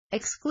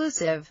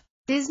Exclusive.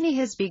 Disney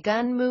has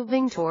begun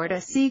moving toward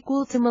a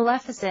sequel to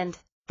Maleficent,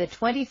 the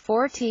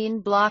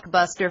 2014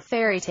 blockbuster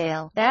fairy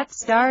tale that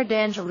starred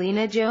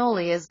Angelina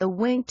Jolie as the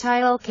Wink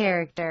title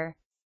character.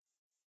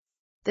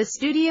 The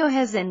studio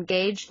has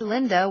engaged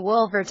Linda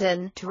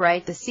Woolverton to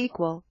write the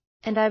sequel,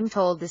 and I'm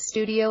told the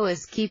studio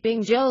is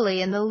keeping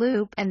Jolie in the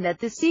loop, and that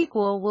the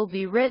sequel will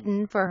be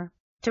written for her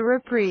to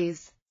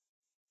reprise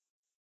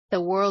the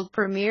world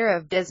premiere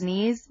of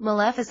Disney's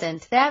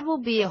Maleficent. That will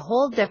be a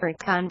whole different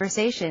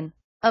conversation,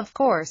 of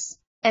course,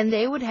 and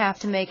they would have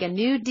to make a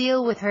new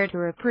deal with her to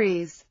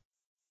reprise.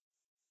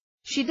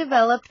 She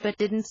developed but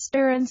didn't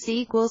star in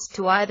sequels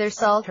to either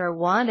Salt or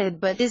Wanted,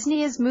 but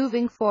Disney is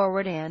moving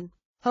forward and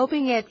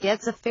hoping it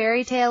gets a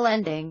fairy tale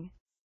ending.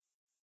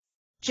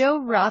 Joe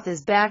Roth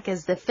is back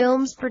as the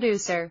film's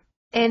producer,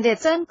 and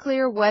it's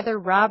unclear whether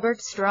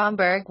Robert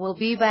Stromberg will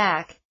be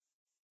back.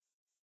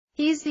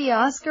 He's the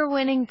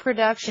Oscar-winning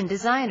production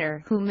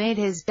designer who made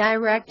his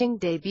directing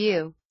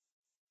debut.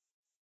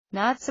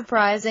 Not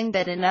surprising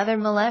that another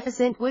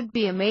Maleficent would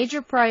be a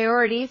major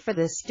priority for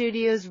the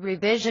studio's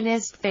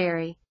revisionist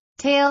fairy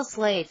tale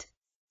slate.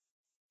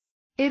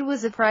 It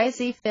was a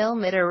pricey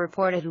film. It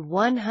reported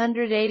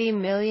 $180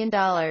 million,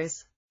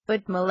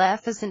 but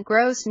Maleficent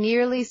grossed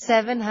nearly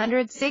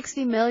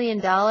 $760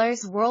 million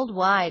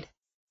worldwide.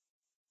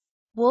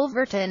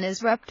 Woolverton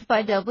is repped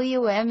by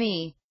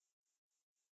WME.